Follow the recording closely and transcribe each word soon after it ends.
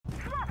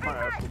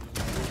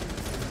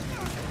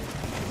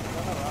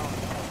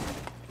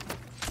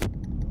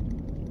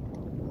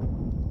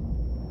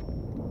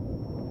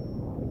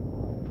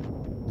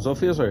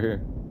Zophia's right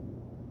here.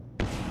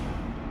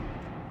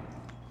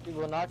 He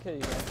will not kill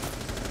you guys.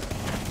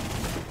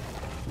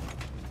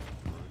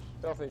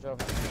 Trophy.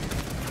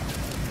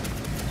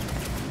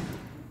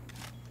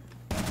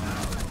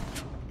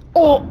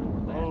 Oh!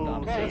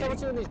 Bro, what's up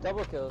with you in these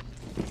double kills?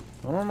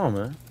 I don't know,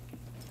 man.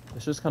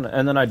 It's just kind of,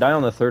 and then I die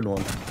on the third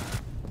one.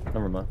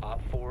 Never mind.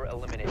 Op 4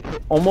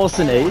 eliminated. Almost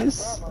an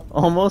ace.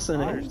 Almost an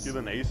You're ace.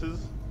 stealing aces?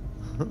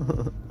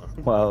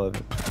 Wow.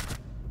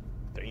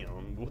 Damn,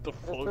 what the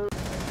fuck?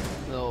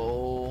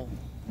 No.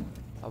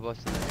 I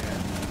busted in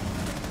there.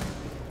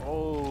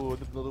 Oh, I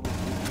did another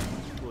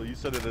one. Well, you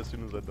said it as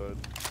soon as I died.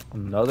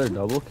 Another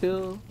double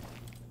kill?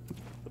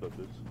 What up,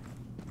 bitch?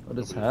 What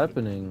is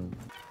happening?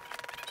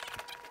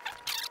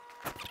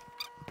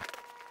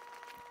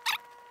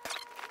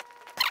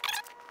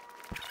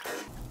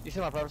 You see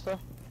my private stuff?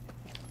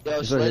 Yo, He's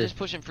right Sledge here. is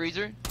pushing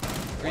freezer.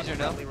 Freezer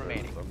now. Friendly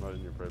remaining. I'm not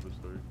in your private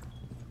story.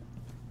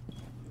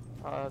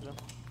 Jim.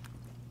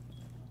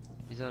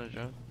 He's on a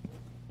drone.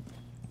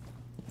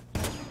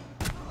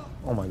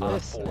 Oh my Op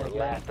god. 4,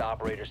 last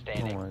operator Oh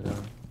standing. my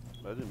god.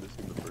 Imagine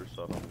missing the first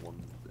shot on one.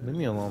 Leave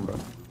me alone, bro.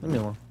 Leave me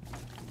alone.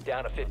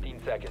 Down to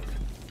 15 seconds.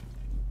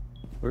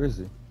 Where is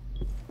he?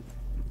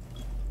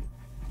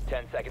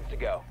 10 seconds to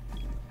go.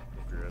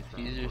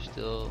 Freezer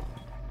still.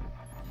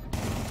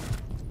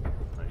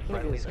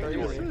 Friendly Nigga is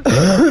crazy.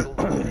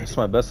 victorious. It's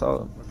my best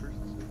out. My first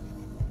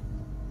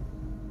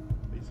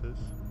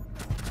assist.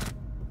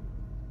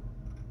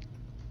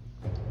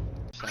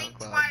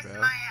 SoundCloud, Twice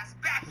bro. my ass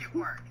back at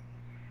work.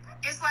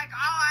 It's like all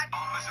I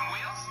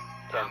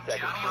 10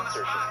 seconds to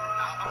insertion.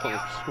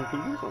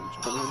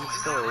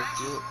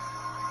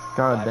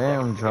 God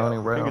damn, Johnny,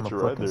 right Look on at the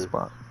you right fucking there.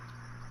 spot.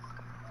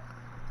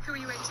 Who are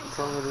you waiting What's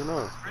wrong with her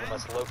now? You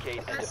must locate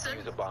and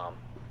defuse a bomb.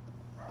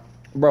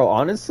 Bro,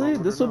 honestly,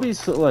 this would be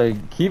so,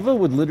 like, Kiva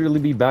would literally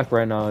be back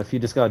right now if he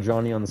just got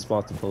Johnny on the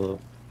spot to pull up.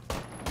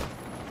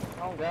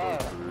 Oh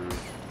god.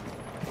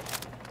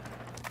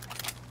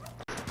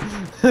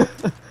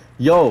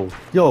 Yo,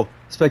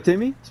 spectate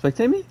me?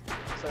 Spectate me?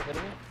 Start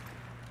hitting me?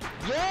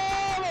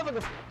 Yeah,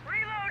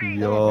 motherfucker!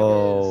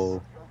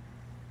 Yo.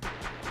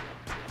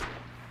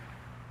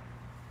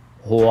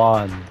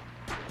 Juan.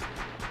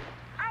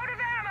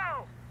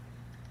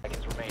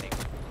 Seconds remaining.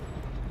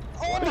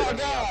 Oh my Operator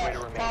god!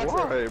 remaining.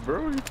 Why,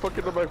 bro? You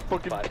fucking up my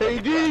fucking 5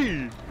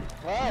 KD!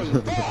 Wow,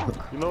 you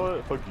fuck! You know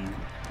what? Fuck you.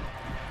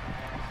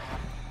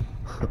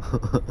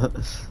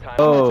 Time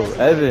Oh, to-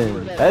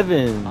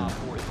 Evan. Op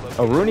 4 is located.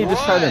 A Rooney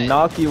just tried to What?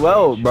 knock you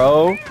out,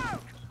 bro.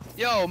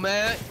 Yo,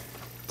 man.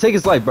 Take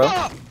his life, bro.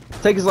 Bop!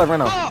 Take his life right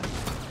now. Bop!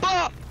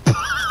 Bop!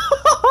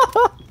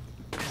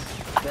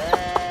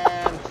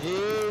 Damn, G.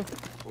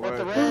 What's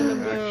the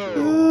random dude?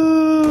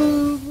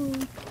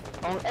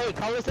 Oh, hey,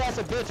 call this ass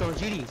a bitch on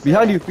GD.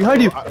 Behind you,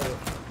 behind you.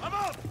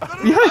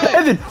 Behind you,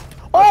 Evan.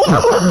 Oh!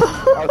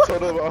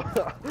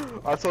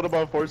 I told him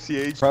about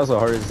 4CH. Surprised how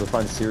hard it is to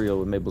find cereal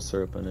with maple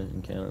syrup in it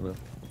in Canada.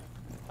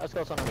 Let's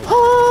go, son of a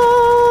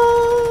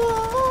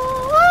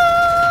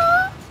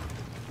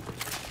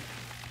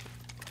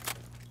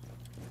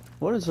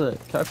What is that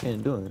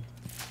Capcan doing?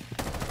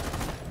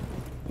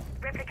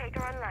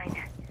 Replicator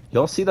online.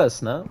 Y'all see that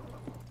snap?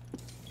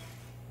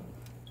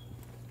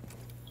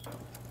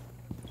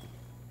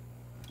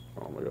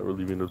 Oh my god, we're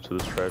leaving up to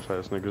this trash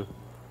ass nigga.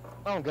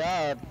 Oh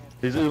god.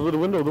 He's in the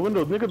window,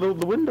 nigga,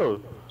 the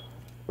window.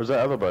 Where's that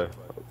alibi?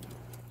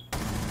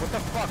 What the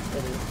fuck,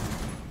 dude?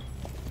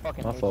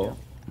 Fucking My hate fault. you.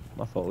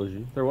 My fault,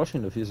 Lizzie. They're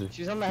watching the diffuser.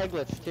 She's on the head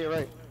glitch, to your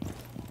right.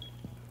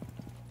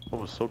 I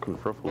was so The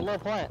confuffled. little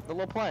plant, the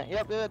little plant.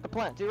 Yep, the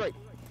plant, to your right.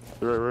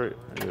 Right.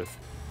 Yeah.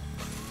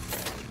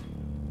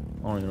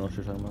 I don't even know what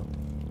you're talking about.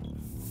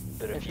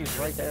 The And she's diffuser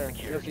right is there.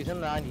 secured. If she's in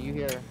the 90, you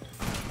hear her. To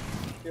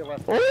your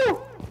left.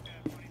 Oh!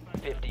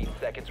 15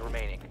 seconds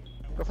remaining.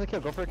 Go for the kill,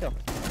 go for the kill.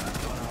 Op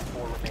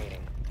 4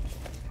 remaining.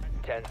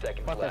 10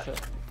 seconds Plant that left.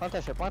 shit. Plant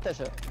that shit, plant that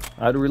shit.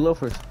 I had to reload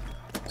first.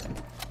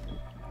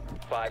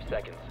 5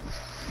 seconds.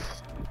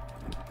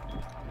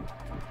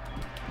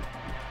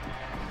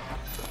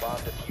 Bomb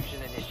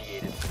diffusion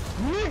initiated.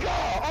 Nigga!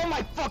 Oh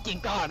my fucking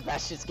god! That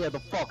shit scared the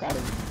fuck out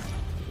of me.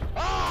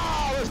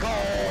 Oh, let's go!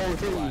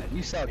 Dude,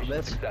 you suck, Mission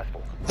bitch.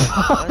 successful.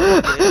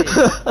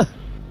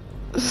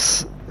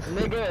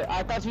 Nigga,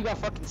 I thought you got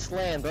fucking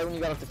slammed right when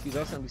you got off the fuse. I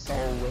was gonna be so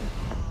lit.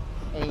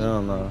 I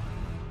don't know.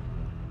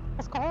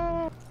 Let's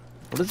go!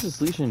 What is this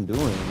Legion doing,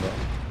 bro?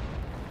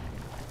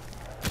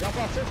 Jump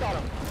off, switch on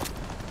him.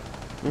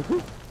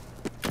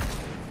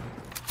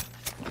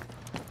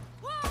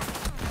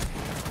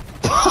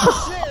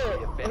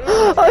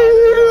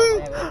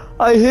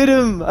 I hit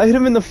him! I hit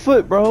him in the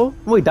foot, bro.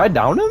 Wait, did I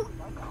down him?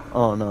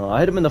 Oh no, I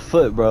hit him in the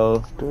foot,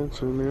 bro.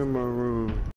 Dancing in my room.